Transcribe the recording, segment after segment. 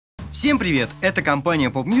Всем привет! Это компания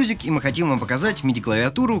Pop-Music, и мы хотим вам показать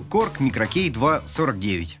MIDI-клавиатуру KORG MICROKEY2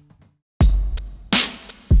 49.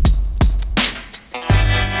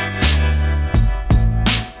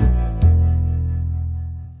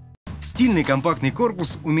 Стильный компактный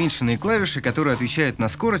корпус, уменьшенные клавиши, которые отвечают на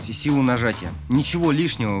скорость и силу нажатия. Ничего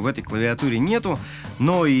лишнего в этой клавиатуре нету,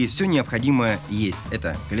 но и все необходимое есть.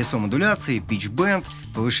 Это колесо модуляции, питч-бенд,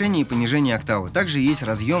 повышение и понижение октавы. Также есть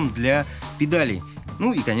разъем для педалей,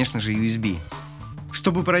 ну и, конечно же, USB.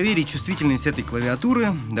 Чтобы проверить чувствительность этой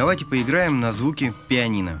клавиатуры, давайте поиграем на звуки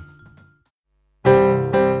пианино.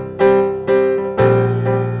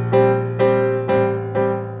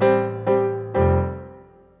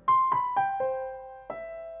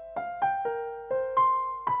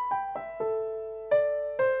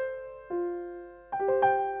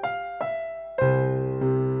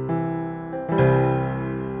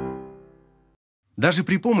 Даже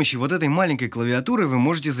при помощи вот этой маленькой клавиатуры вы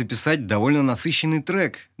можете записать довольно насыщенный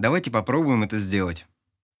трек. Давайте попробуем это сделать.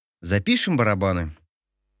 Запишем барабаны.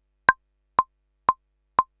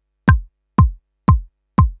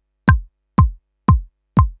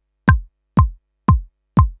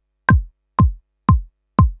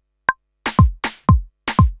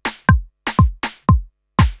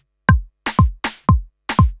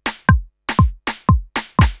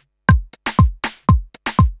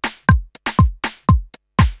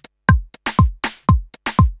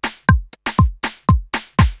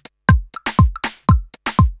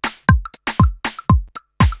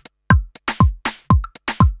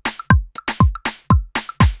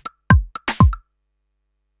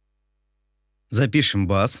 Запишем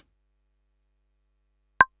бас.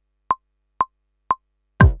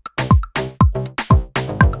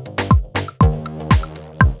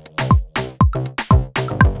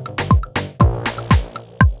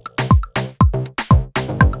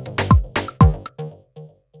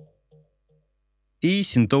 И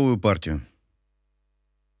синтовую партию.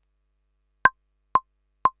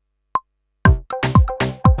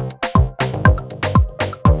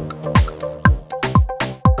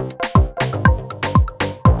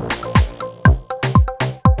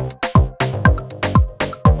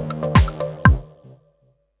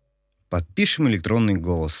 Подпишем электронный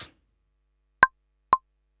голос.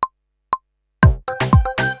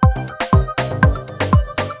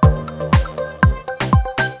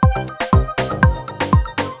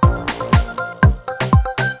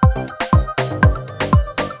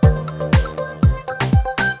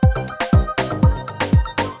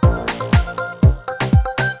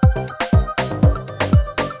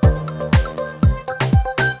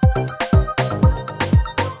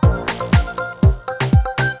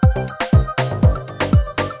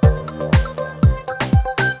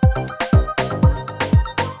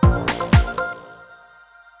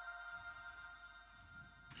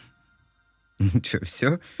 Ну что,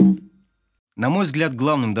 все? На мой взгляд,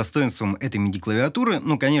 главным достоинством этой MIDI-клавиатуры,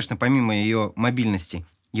 ну, конечно, помимо ее мобильности,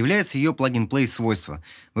 является ее plug-and-play свойство.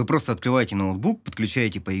 Вы просто открываете ноутбук,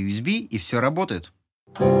 подключаете по USB, и все работает.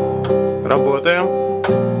 Работаем.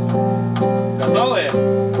 Готовы?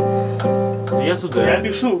 Я сюда. Я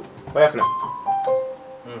пишу. Поехали.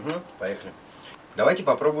 Угу, поехали. Давайте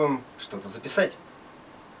попробуем что-то записать.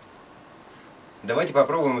 Давайте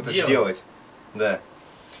попробуем это сделать. Да.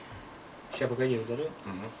 Сейчас, погоди, удалю.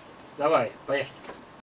 Угу. Давай, поехали.